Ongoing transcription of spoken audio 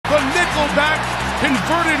nickelback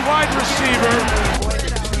converted wide receiver.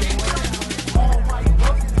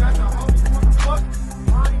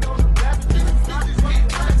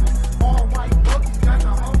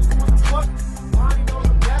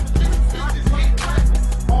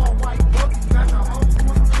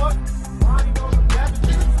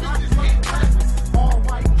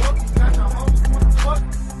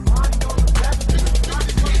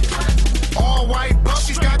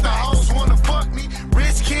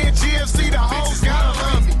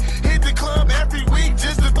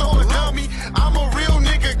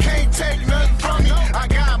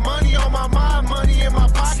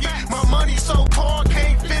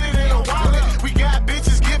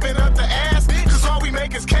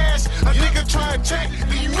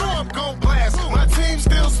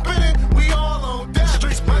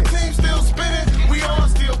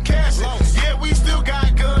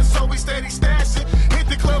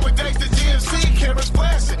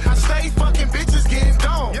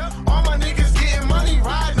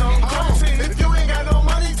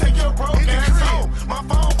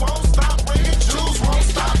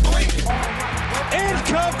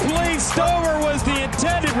 Stover was the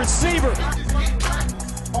intended receiver.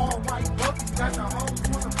 All white Buffies got the hoes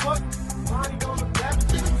wanna fuck. Riding on the back.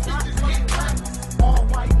 All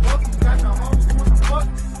white Buffies got the hoes wanna fuck.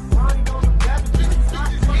 Riding on the back.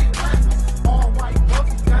 All white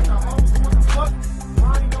Buffies got the hoes wanna fuck.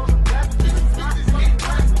 Riding on the back.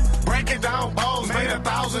 Breaking down balls, made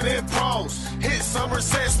 1,000 in pros. Hit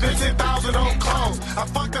Somerset, spent 10,000 on clothes. I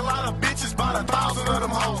fucked a lot of bitches, bought 1,000 of them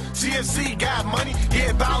hoes. GFC got money,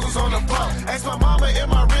 yeah, thousands on the floor. Ask my mama,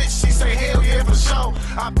 am I rich? She say, hell yeah, for sure.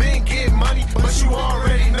 I been getting money, but you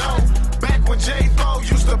already know. Back when J4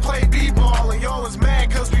 used to play b-ball, and y'all was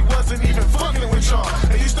mad cause we wasn't even fucking with y'all.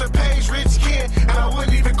 They used to page rich kid, and I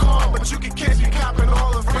wouldn't even call, but you can catch me copping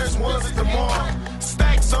all the fresh ones at the mall.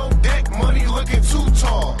 Stacks on deck, money looking too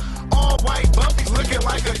tall. All white Buffies looking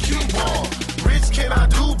like a cue ball. Rich can I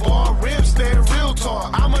do ball, rims stand real tall.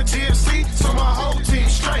 I'm a GFC, so my whole team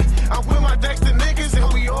straight. I'm with my Dexter niggas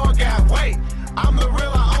and we all got weight. I'm the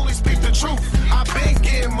real, I only speak the truth. I been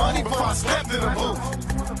getting money before I stepped in the booth.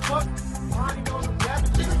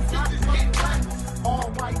 All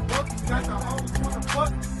white Buffies got the hoes wanna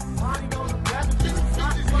fuck. Riding on the back.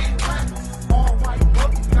 All white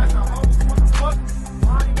Buffies got the hoes wanna fuck.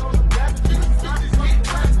 Riding on the back.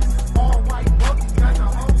 All white Buffies got the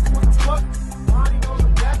hoes wanna fuck. Riding on the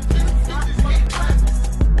back.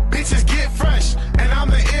 Bitches get fresh, and I'm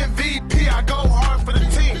the MVP. I go hard for the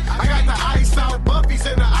team. I got the iced out Buffies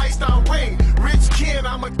and the iced out ring. Rich kid,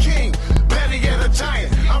 I'm a king. Better yet, a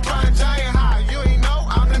giant. I'm riding giant high. You ain't know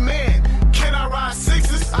I'm the man. Can I ride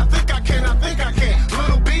sixes? I think I can.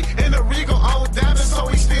 Little B in the Regal, old Davin, so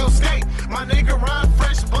he still skate. My nigga ride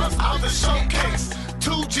fresh bucks out the showcase.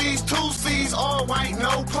 2 G's, 2 C's, all white,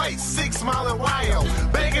 no plates. 6 Mile and Wyo.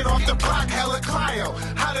 Banging off the block, hella Clio.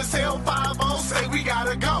 Hot as hell, 5-0, say we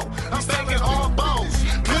gotta go. I'm stacking all bows.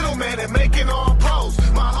 Middleman and making all pros.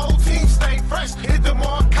 My whole team stay fresh. Hit them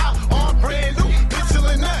all cop, all brand new. Mitchell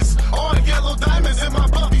and Ness. All yellow diamonds in my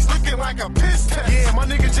Buffies looking like a piss test. Yeah, my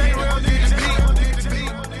nigga J-Rail need to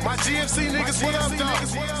beat. My GFC niggas, what up,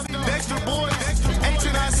 dog?